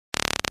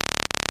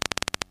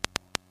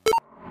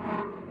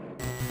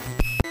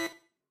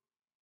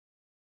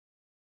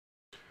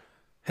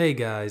Hey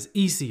guys,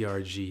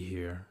 ECRG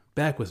here,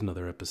 back with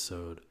another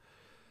episode.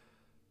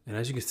 And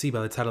as you can see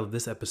by the title of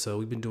this episode,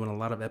 we've been doing a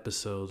lot of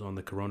episodes on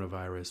the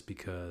coronavirus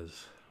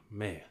because,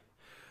 man,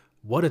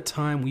 what a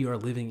time we are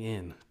living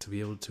in to be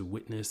able to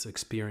witness,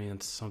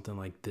 experience something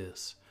like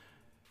this.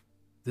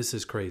 This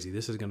is crazy.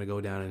 This is going to go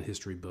down in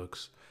history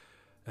books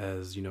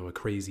as, a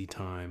crazy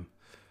time.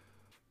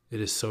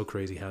 It is so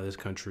crazy how this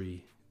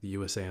country, the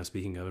USA I'm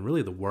speaking of, and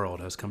really the world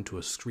has come to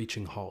a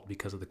screeching halt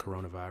because of the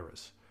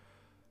coronavirus.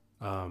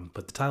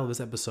 But the title of this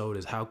episode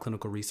is How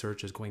Clinical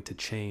Research is Going to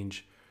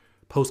Change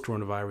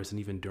Post-Coronavirus and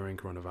even during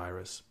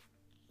coronavirus.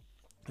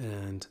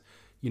 And,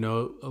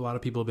 a lot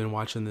of people have been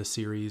watching this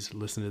series,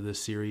 listening to this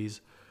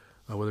series,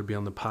 whether it be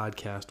on the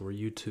podcast or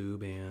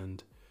YouTube,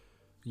 and,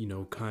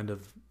 kind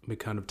of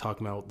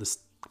talking about this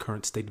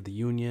current state of the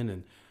union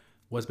and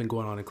what's been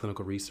going on in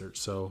clinical research.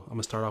 So I'm going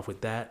to start off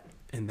with that,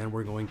 and then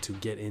we're going to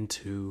get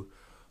into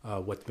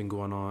what's been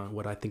going on,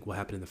 what I think will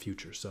happen in the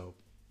future. So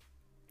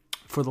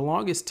for the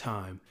longest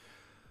time,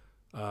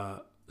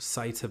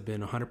 sites have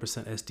been 100%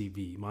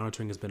 SDV.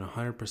 Monitoring has been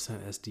 100%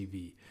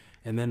 SDV.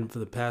 And then for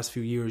the past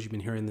few years, you've been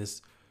hearing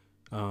this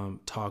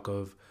talk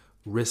of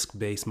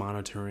risk-based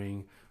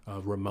monitoring,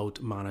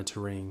 remote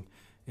monitoring,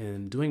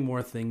 and doing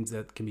more things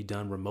that can be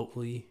done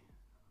remotely.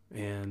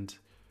 And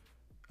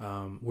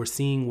we're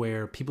seeing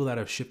where people that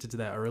have shifted to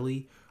that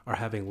early are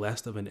having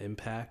less of an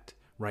impact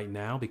right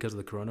now because of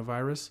the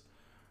coronavirus.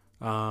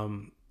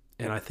 And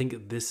I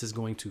think this is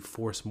going to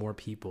force more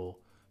people,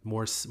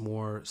 more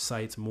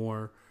sites,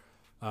 more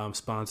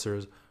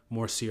sponsors,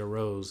 more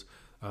CROs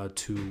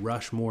to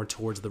rush more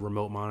towards the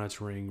remote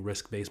monitoring,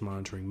 risk-based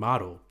monitoring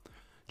model,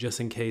 just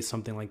in case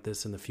something like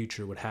this in the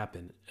future would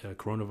happen.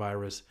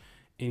 Coronavirus,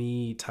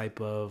 any type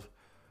of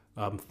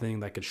thing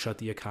that could shut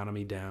the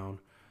economy down.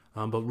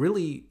 But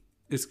really,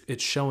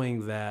 it's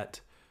showing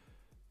that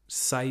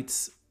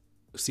sites,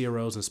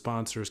 CROs, and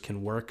sponsors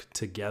can work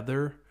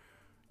together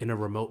in a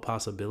remote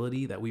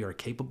possibility, that we are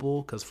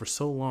capable, because for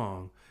so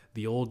long,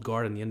 the old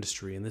guard in the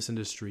industry, and this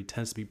industry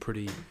tends to be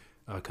pretty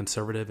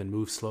conservative and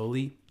move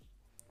slowly.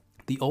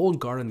 The old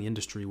guard in the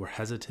industry are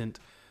hesitant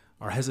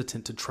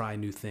to try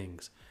new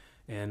things.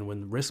 And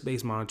when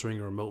risk-based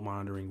monitoring or remote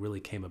monitoring really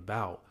came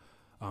about,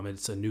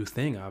 it's a new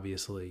thing,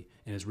 obviously,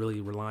 and it's really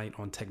reliant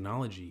on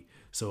technology.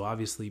 So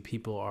obviously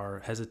people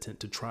are hesitant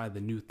to try the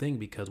new thing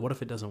because what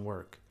if it doesn't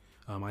work?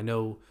 I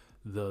know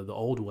the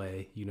old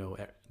way,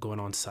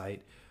 going on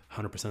site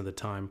 100% of the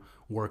time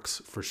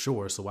works for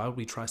sure. So why would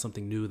we try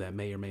something new that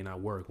may or may not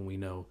work when we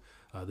know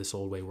this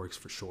old way works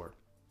for sure?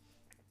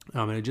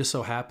 And it just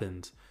so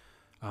happens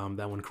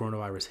that when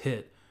coronavirus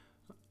hit,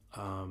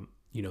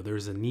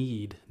 there's a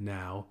need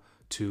now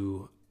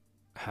to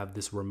have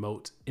this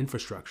remote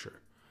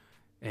infrastructure.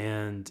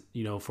 And,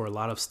 for a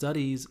lot of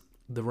studies,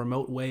 the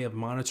remote way of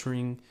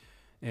monitoring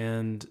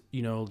and,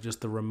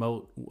 just the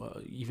remote,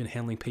 even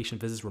handling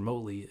patient visits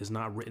remotely is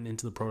not written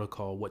into the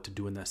protocol what to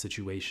do in that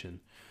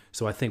situation.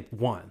 So I think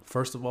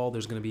first of all,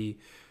 there's going to be,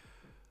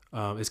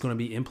 it's going to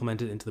be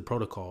implemented into the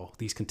protocol,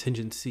 these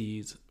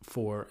contingencies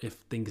for if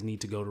things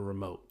need to go to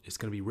remote. It's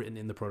going to be written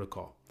in the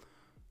protocol.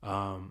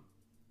 And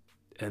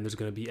there's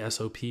going to be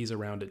SOPs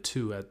around it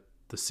too at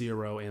the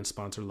CRO and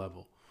sponsor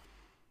level,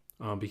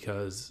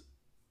 because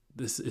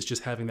this is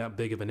just having that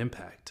big of an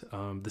impact.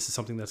 This is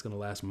something that's going to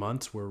last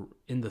months. We're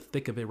in the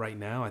thick of it right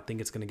now. I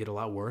think it's going to get a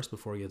lot worse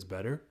before it gets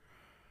better.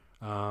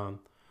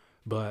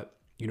 But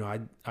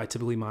I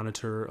typically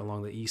monitor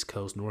along the East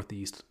Coast,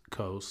 Northeast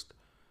coast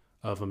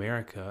of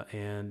America,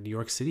 and New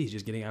York City is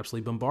just getting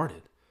absolutely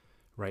bombarded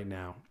right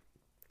now.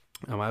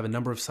 I have a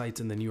number of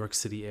sites in the New York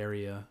City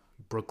area,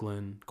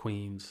 Brooklyn,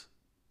 Queens,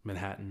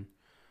 Manhattan,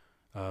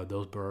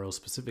 those boroughs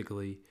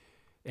specifically,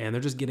 and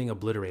they're just getting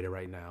obliterated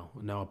right now.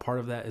 Now, a part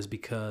of that is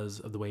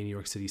because of the way New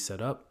York City is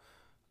set up.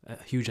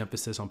 A huge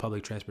emphasis on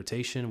public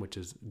transportation, which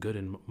is good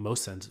in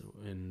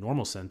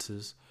normal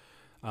senses.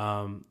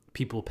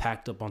 People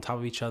packed up on top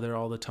of each other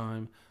all the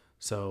time.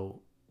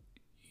 So,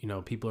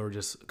 people are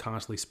just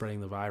constantly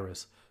spreading the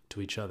virus to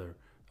each other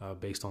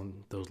based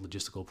on those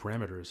logistical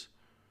parameters.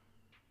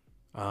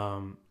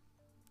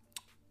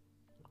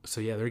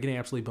 So yeah, they're getting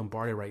absolutely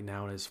bombarded right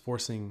now, and it's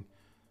forcing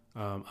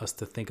us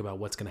to think about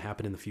what's going to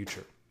happen in the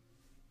future.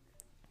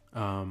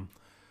 New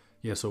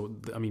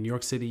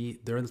York City,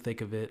 they're in the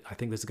thick of it. I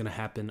think this is going to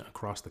happen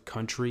across the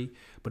country,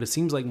 but it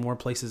seems like more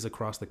places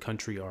across the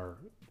country are,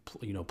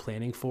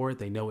 planning for it.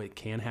 They know it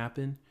can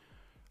happen.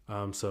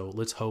 So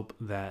let's hope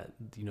that,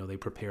 they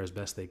prepare as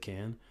best they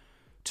can.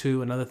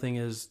 Two, another thing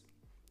is,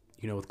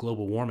 with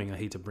global warming, I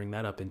hate to bring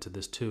that up into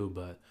this too,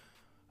 but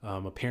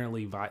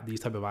apparently these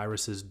type of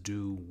viruses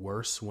do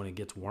worse when it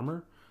gets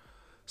warmer.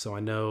 So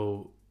I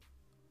know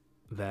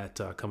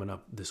that coming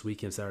up this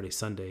weekend, Saturday,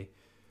 Sunday,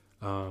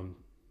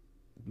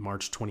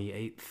 March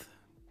 28th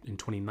and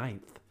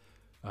 29th,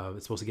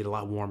 it's supposed to get a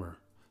lot warmer.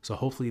 So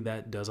hopefully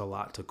that does a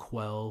lot to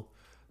quell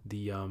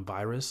the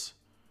virus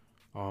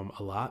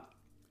a lot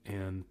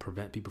and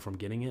prevent people from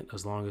getting it,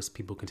 as long as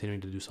people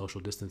continuing to do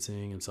social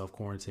distancing and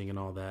self-quarantining and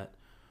all that.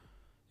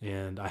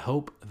 And I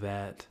hope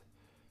that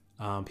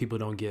people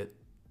don't get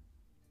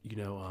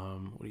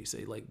what do you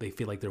say? Like they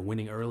feel like they're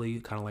winning early,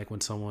 kind of like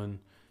when someone,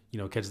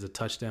 catches a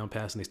touchdown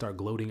pass and they start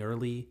gloating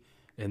early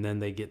and then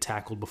they get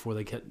tackled before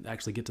they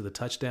actually get to the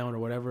touchdown or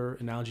whatever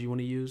analogy you want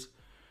to use.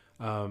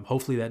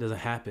 Hopefully that doesn't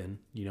happen.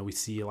 We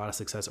see a lot of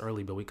success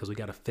early, but because we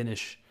got to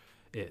finish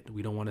it,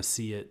 we don't want to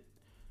see it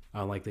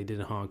like they did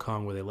in Hong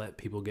Kong where they let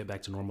people get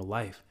back to normal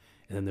life.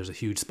 And then there's a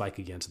huge spike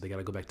again. So they got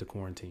to go back to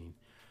quarantine.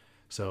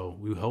 So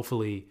we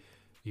hopefully,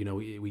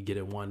 we get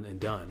it one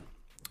and done.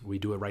 We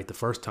do it right the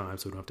first time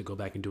so we don't have to go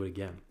back and do it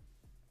again.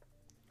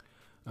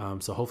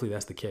 So hopefully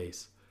that's the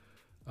case.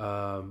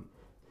 But,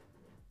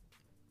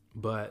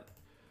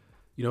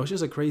 it's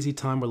just a crazy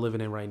time we're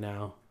living in right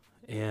now.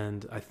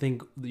 And I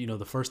think,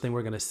 the first thing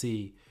we're going to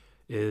see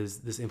is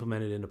this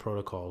implemented into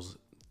protocols,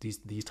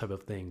 these type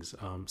of things.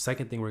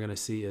 Second thing we're going to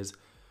see is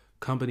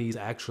companies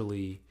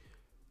actually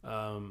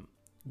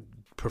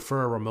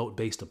prefer a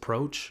remote-based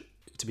approach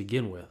to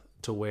begin with,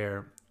 to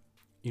where,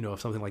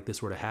 if something like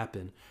this were to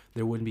happen,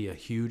 there wouldn't be a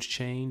huge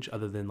change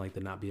other than like the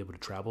not be able to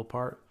travel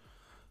part.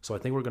 So I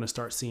think we're going to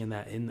start seeing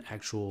that in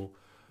actual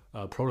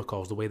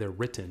protocols. The way they're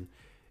written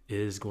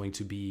is going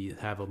to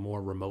have a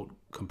more remote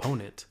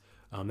component.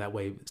 That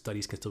way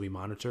studies can still be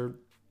monitored.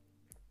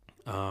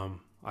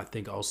 I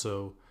think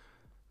also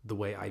the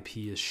way IP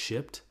is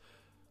shipped,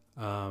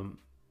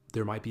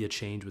 there might be a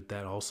change with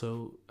that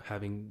also,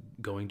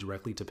 going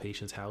directly to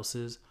patients'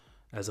 houses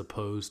as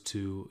opposed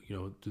to,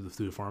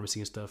 through the pharmacy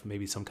and stuff,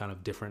 maybe some kind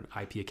of different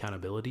IP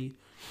accountability.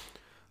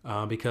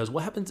 Because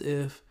what happens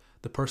if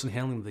the person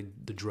handling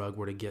the drug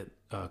were to get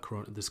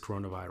this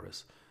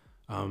coronavirus?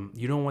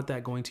 You don't want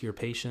that going to your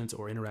patients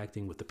or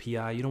interacting with the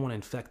PI. You don't want to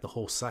infect the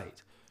whole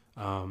site.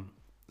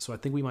 So I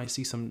think we might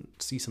see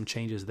some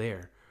changes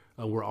there.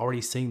 We're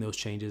already seeing those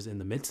changes in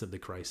the midst of the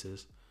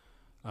crisis,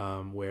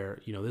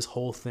 where this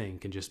whole thing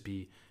can just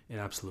be an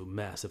absolute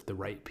mess if the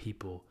right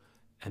people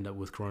end up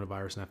with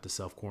coronavirus and have to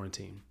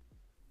self-quarantine.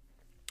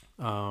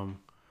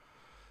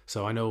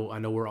 So I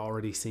know we're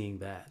already seeing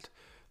that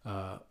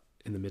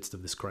in the midst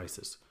of this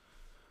crisis.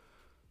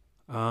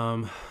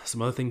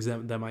 Some other things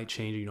that might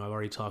change, I've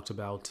already talked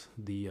about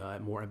the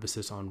more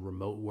emphasis on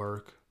remote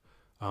work,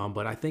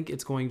 but I think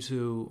it's going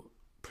to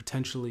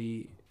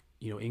potentially,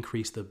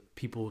 increase the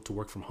people to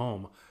work from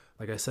home.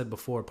 Like I said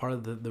before, part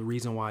of the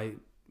reason why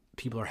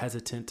people are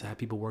hesitant to have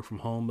people work from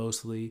home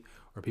mostly,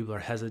 or people are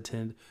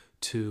hesitant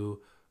to,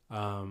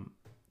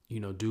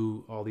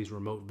 do all these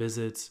remote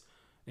visits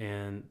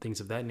and things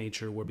of that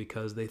nature were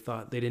because they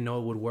thought they didn't know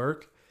it would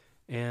work,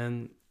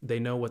 and they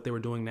know what they were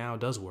doing now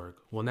does work.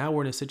 Well, now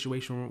we're in a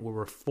situation where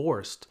we're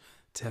forced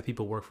to have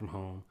people work from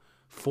home,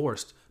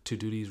 forced to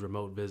do these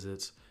remote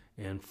visits,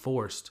 and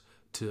forced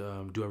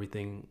to do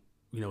everything,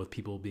 with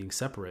people being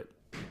separate,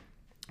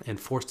 and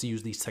forced to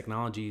use these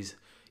technologies,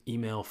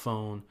 email,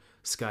 phone,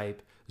 Skype,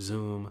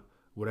 Zoom,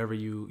 whatever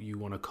you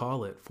want to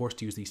call it, forced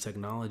to use these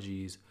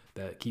technologies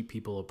that keep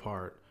people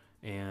apart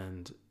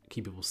and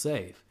keep people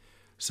safe.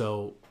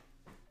 So,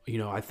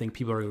 I think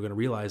people are going to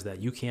realize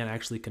that you can't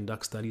actually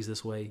conduct studies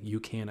this way. You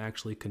can't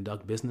actually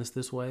conduct business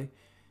this way.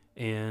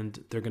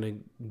 And they're going to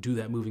do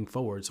that moving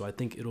forward. So I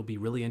think it'll be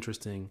really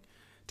interesting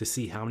to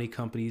see how many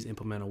companies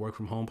implement a work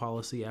from home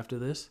policy after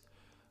this,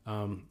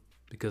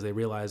 because they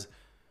realize,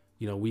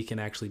 we can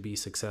actually be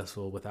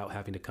successful without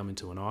having to come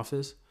into an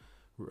office.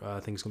 I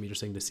think it's going to be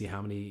interesting to see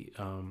how many,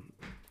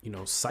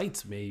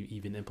 sites may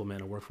even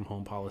implement a work from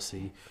home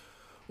policy,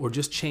 or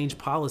just change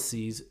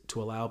policies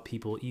to allow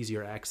people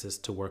easier access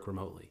to work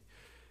remotely,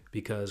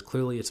 because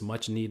clearly it's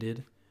much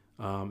needed.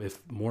 If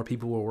more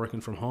people were working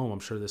from home, I'm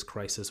sure this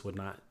crisis would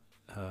not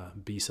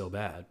be so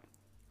bad.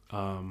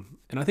 And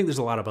I think there's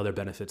a lot of other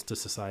benefits to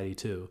society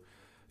too,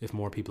 if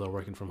more people are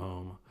working from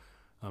home,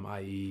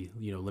 i.e.,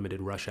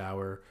 limited rush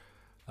hour,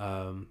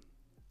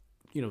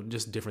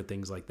 just different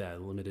things like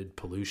that, limited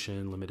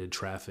pollution, limited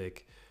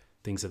traffic,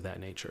 things of that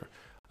nature.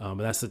 But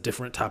that's a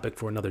different topic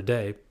for another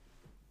day.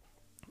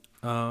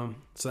 So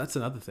that's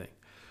another thing.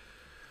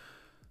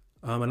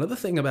 Another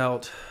thing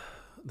about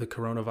the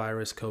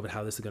coronavirus, COVID,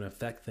 how this is going to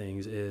affect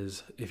things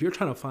is if you're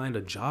trying to find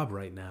a job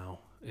right now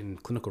in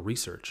clinical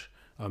research,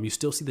 you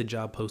still see the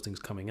job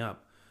postings coming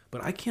up,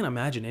 but I can't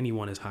imagine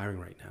anyone is hiring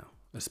right now,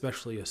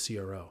 especially a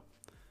CRO.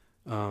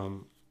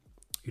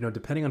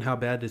 Depending on how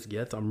bad this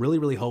gets, I'm really,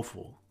 really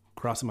hopeful,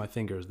 crossing my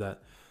fingers,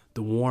 that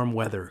the warm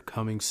weather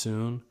coming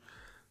soon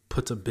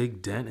puts a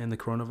big dent in the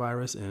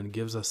coronavirus and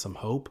gives us some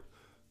hope,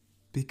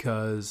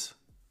 because,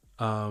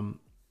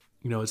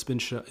 it's been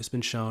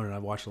shown, and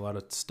I've watched a lot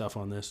of stuff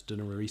on this, did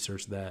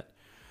research that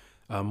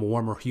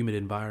warmer, humid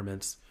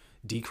environments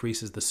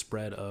decreases the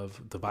spread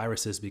of the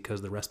viruses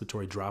because the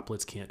respiratory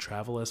droplets can't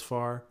travel as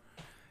far.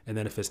 And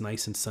then if it's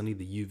nice and sunny,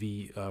 the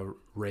UV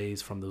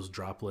rays from those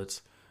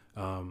droplets,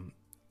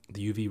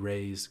 the UV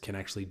rays can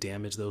actually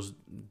damage those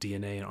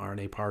DNA and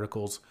RNA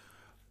particles,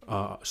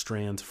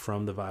 strands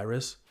from the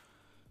virus.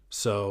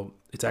 So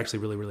it's actually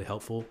really, really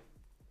helpful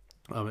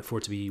for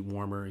it to be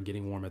warmer and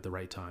getting warm at the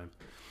right time.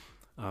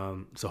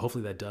 So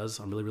hopefully that does.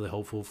 I'm really, really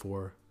hopeful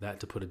for that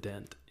to put a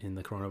dent in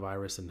the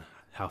coronavirus and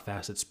how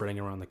fast it's spreading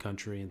around the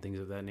country and things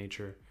of that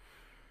nature.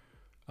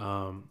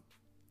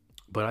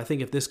 But I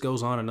think if this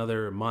goes on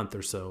another month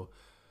or so,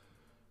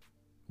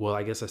 well,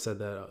 I guess I said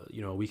that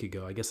a week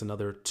ago. I guess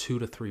another 2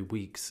 to 3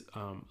 weeks.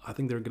 I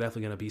think there are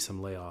definitely going to be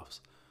some layoffs,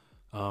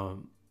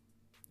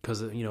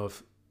 because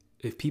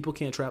if people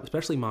can't travel,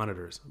 especially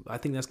monitors, I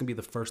think that's going to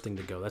be the first thing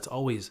to go. That's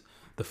always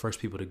the first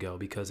people to go,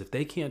 because if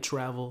they can't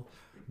travel,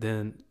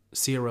 then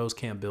CROs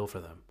can't bill for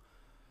them.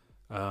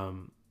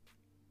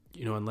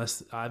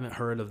 Unless I haven't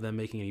heard of them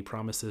making any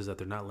promises that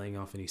they're not laying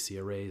off any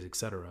CRAs,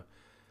 etc.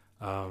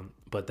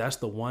 But that's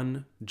the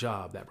one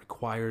job that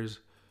requires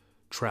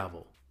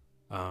travel.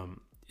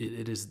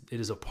 It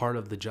is a part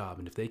of the job,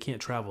 and if they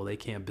can't travel, they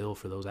can't bill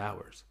for those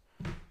hours,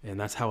 and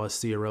that's how us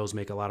CROs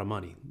make a lot of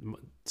money.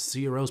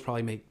 CROs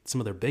probably make some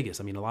of their biggest.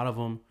 I mean, a lot of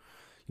them,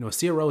 a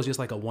CRO is just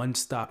like a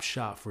one-stop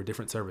shop for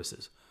different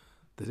services.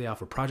 They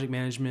offer project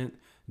management,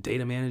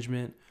 data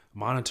management,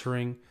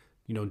 monitoring.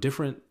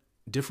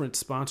 Different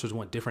sponsors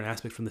want different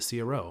aspects from the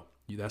CRO.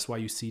 That's why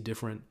you see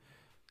different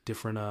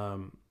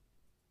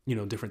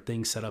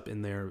things set up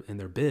in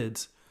their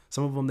bids.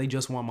 Some of them, they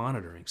just want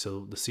monitoring.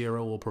 So the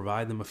CRO will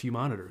provide them a few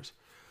monitors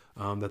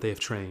that they have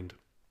trained.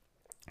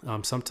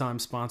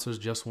 Sometimes sponsors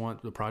just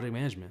want the project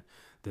management.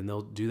 Then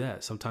they'll do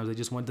that. Sometimes they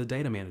just want the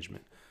data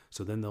management.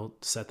 So then they'll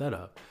set that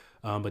up.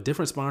 But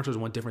different sponsors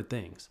want different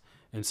things.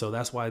 And so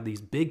that's why these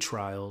big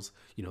trials,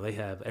 they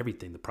have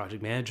everything: the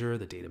project manager,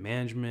 the data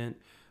management,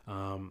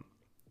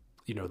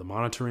 the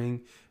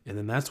monitoring. And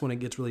then that's when it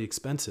gets really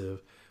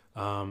expensive.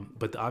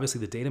 But obviously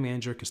the data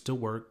manager can still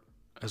work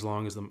as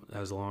long as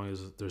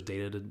there's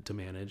data to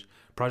manage.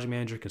 Project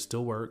manager can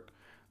still work.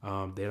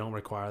 They don't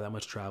require that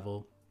much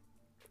travel.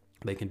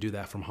 They can do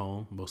that from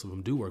home. Most of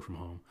them do work from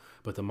home.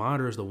 But the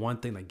monitor is the one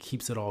thing that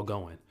keeps it all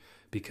going,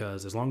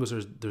 because as long as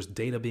there's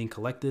data being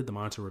collected, the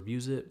monitor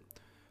reviews it.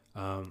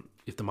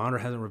 If the monitor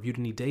hasn't reviewed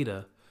any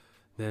data,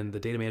 then the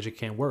data manager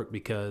can't work,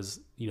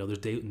 because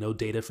there's no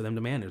data for them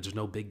to manage. There's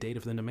no big data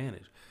for them to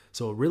manage.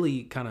 So it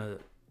really kind of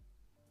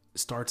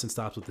starts and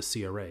stops with the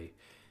CRA.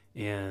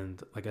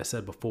 And like I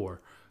said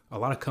before, a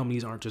lot of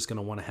companies aren't just going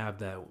to want to have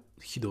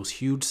those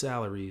huge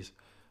salaries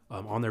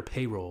on their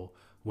payroll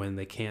when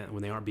they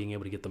aren't being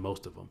able to get the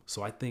most of them.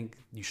 So I think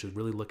you should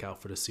really look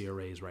out for the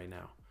CRAs right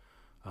now,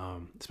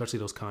 especially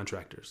those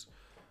contractors.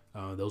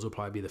 Those will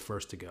probably be the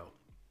first to go.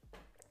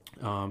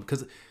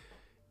 Because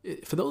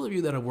for those of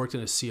you that have worked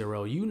in a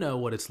CRO, you know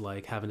what it's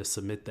like having to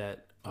submit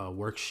that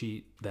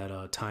worksheet, that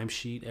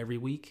timesheet every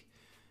week.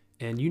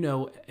 And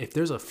if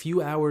there's a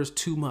few hours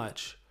too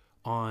much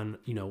on,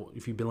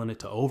 if you're billing it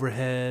to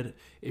overhead,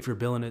 if you're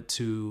billing it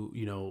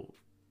to,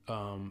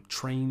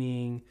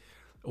 training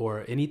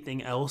or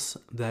anything else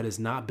that is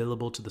not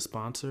billable to the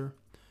sponsor,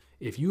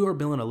 if you are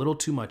billing a little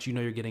too much,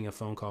 you're getting a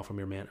phone call from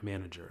your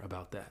manager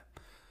about that.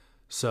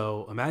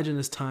 So imagine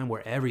this time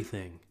where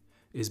everything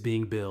is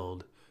being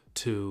billed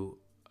to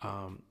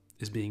the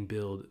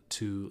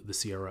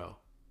CRO,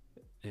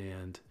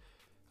 and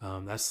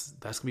that's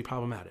gonna be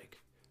problematic.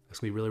 That's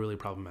gonna be really, really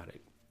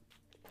problematic.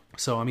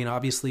 So I mean,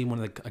 obviously, when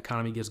the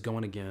economy gets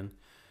going again,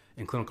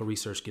 and clinical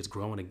research gets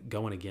going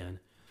again,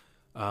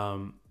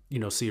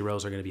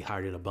 CROs are going to be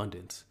hired in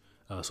abundance.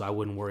 So I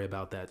wouldn't worry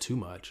about that too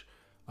much.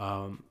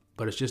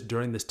 But it's just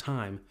during this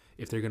time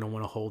if they're going to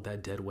want to hold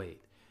that dead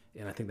weight.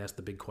 And I think that's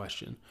the big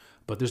question.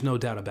 But there's no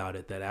doubt about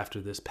it that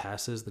after this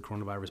passes, the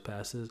coronavirus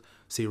passes,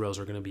 CROs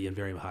are going to be in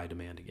very high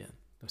demand again.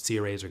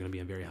 CRAs are going to be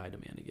in very high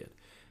demand again.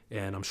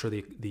 And I'm sure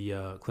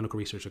the clinical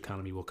research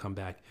economy will come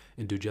back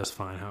and do just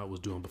fine how it was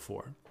doing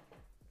before.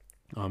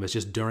 It's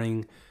just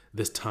during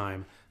this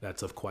time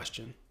that's of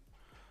question.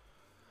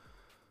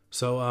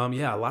 So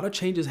a lot of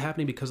changes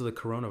happening because of the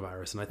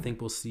coronavirus, and I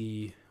think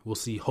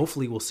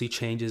hopefully we'll see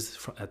changes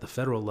at the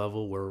federal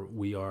level where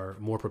we are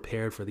more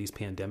prepared for these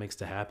pandemics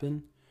to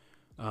happen.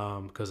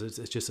 Because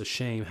it's just a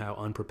shame how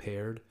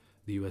unprepared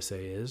the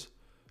USA is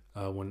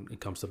when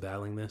it comes to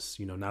battling this.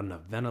 Not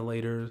enough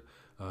ventilators,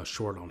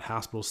 short on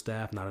hospital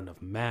staff, not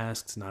enough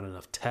masks, not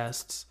enough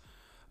tests.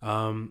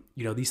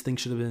 These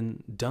things should have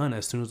been done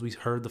as soon as we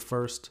heard the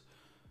first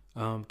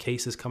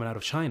cases coming out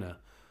of China.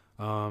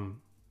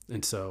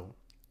 And so,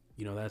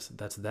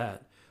 that's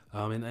that.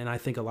 And I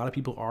think a lot of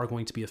people are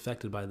going to be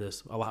affected by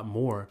this. A lot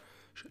more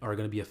are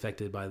going to be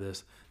affected by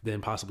this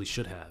than possibly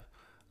should have.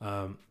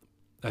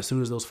 As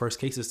soon as those first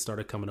cases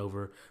started coming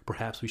over,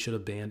 perhaps we should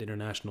have banned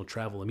international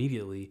travel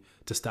immediately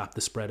to stop the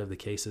spread of the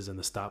cases and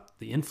to stop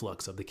the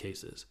influx of the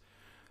cases,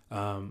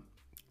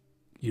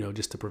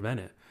 just to prevent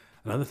it.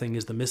 Another thing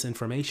is the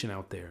misinformation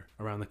out there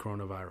around the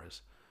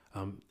coronavirus.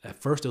 At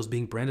first, it was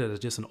being branded as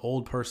just an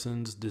old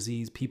person's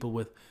disease, people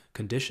with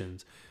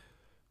conditions.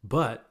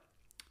 But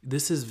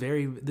this is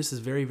very,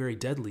 very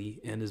deadly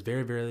and is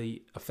very,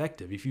 very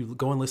effective. If you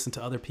go and listen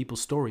to other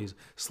people's stories,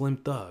 Slim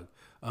Thug,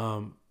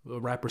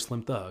 rapper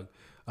Slim Thug,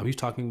 he's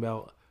talking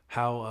about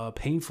how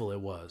painful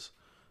it was.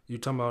 You're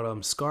talking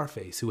about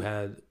Scarface, who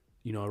had,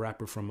 a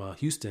rapper from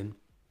Houston.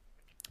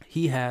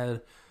 He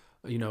had,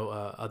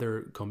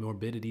 other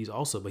comorbidities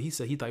also, but he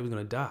said he thought he was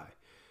going to die.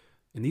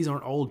 And these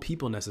aren't old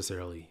people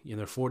necessarily in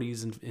their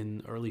 40s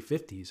and early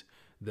 50s,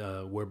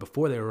 where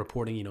before they were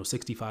reporting,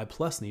 65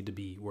 plus need to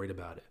be worried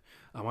about it.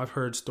 I've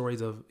heard stories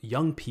of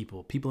young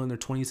people in their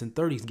 20s and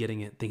 30s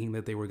getting it, thinking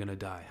that they were going to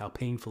die, how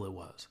painful it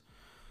was.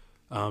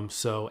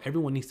 So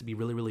everyone needs to be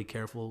really, really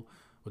careful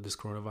with this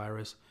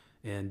coronavirus,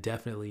 and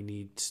definitely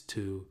needs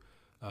to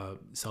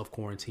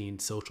self-quarantine,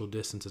 social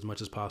distance as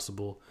much as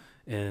possible,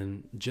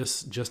 and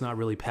just not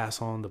really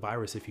pass on the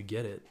virus if you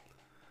get it.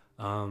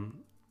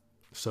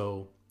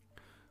 So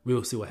we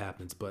will see what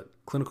happens, but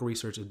clinical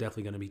research is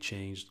definitely going to be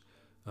changed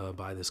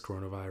by this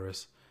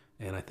coronavirus.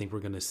 And I think we're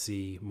going to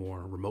see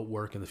more remote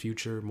work in the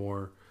future,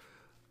 more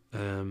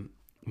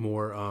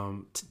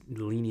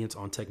lenience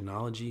on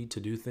technology to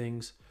do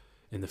things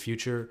in the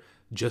future,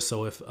 just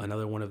so if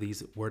another one of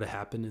these were to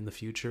happen in the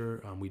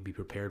future, we'd be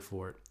prepared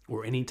for it,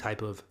 or any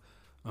type of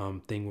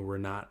thing where we're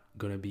not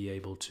going to be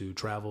able to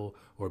travel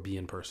or be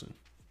in person.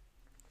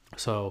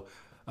 So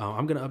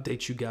I'm going to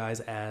update you guys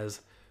as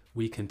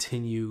we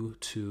continue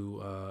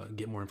to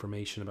get more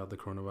information about the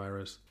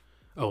coronavirus.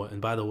 Oh,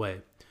 and by the way,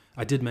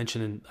 I did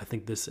mention, I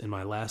think this in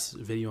my last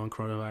video on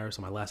coronavirus,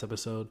 on my last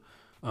episode,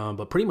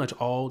 but pretty much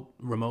all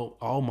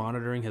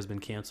monitoring has been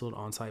canceled,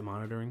 on-site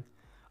monitoring.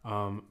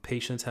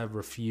 Patients are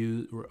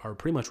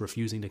pretty much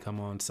refusing to come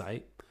on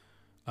site.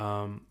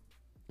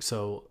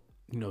 So,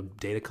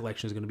 data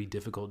collection is going to be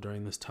difficult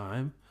during this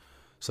time.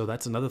 So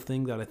that's another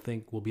thing that I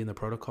think will be in the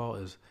protocol,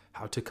 is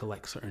how to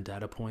collect certain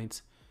data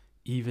points,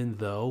 even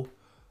though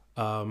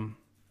they're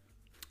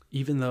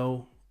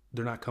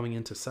not coming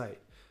into site.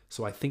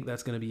 So I think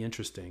that's going to be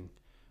interesting.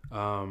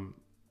 I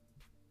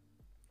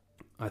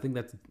think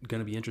that's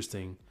going to be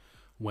interesting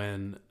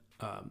when,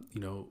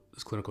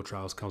 this clinical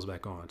trials comes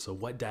back on. So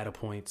what data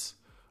points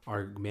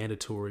are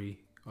mandatory?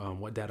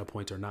 What data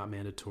points are not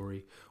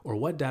mandatory? Or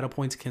what data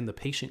points can the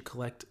patient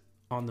collect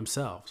on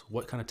themselves?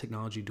 What kind of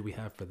technology do we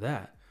have for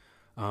that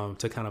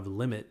to kind of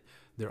limit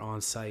their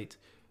on-site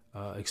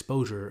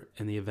exposure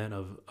in the event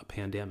of a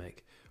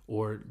pandemic,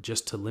 or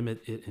just to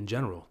limit it in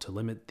general, to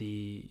limit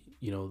the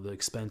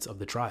expense of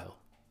the trial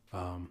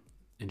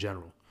in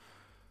general.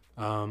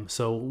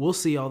 So we'll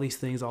see all these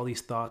things, all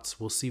these thoughts.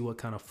 We'll see what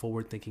kind of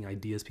forward-thinking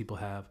ideas people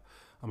have.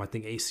 I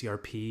think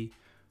ACRP,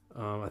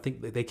 I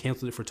think they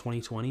canceled it for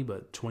 2020,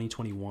 but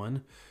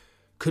 2021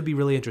 could be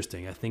really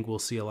interesting. I think we'll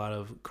see a lot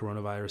of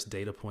coronavirus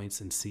data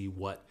points and see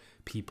what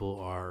people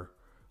are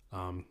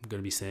going to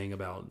be saying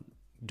about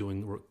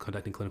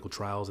conducting clinical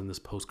trials in this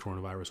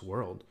post-coronavirus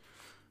world.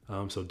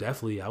 So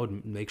definitely, I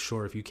would make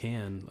sure, if you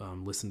can,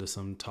 listen to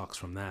some talks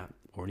from that,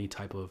 or any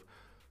type of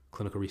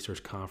clinical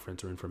research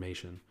conference or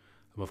information.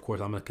 Of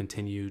course, I'm going to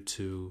continue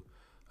to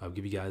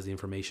give you guys the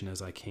information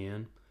as I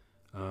can,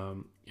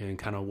 and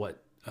kind of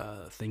what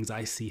things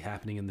I see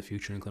happening in the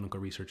future in clinical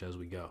research as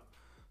we go.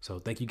 So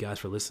thank you guys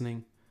for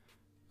listening.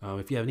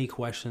 If you have any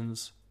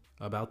questions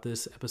about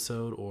this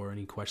episode, or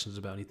any questions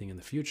about anything in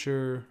the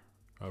future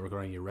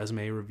regarding your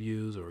resume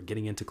reviews or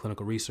getting into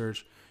clinical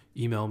research,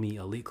 email me,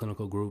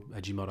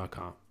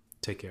 eliteclinicalgroup@gmail.com.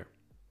 Take care.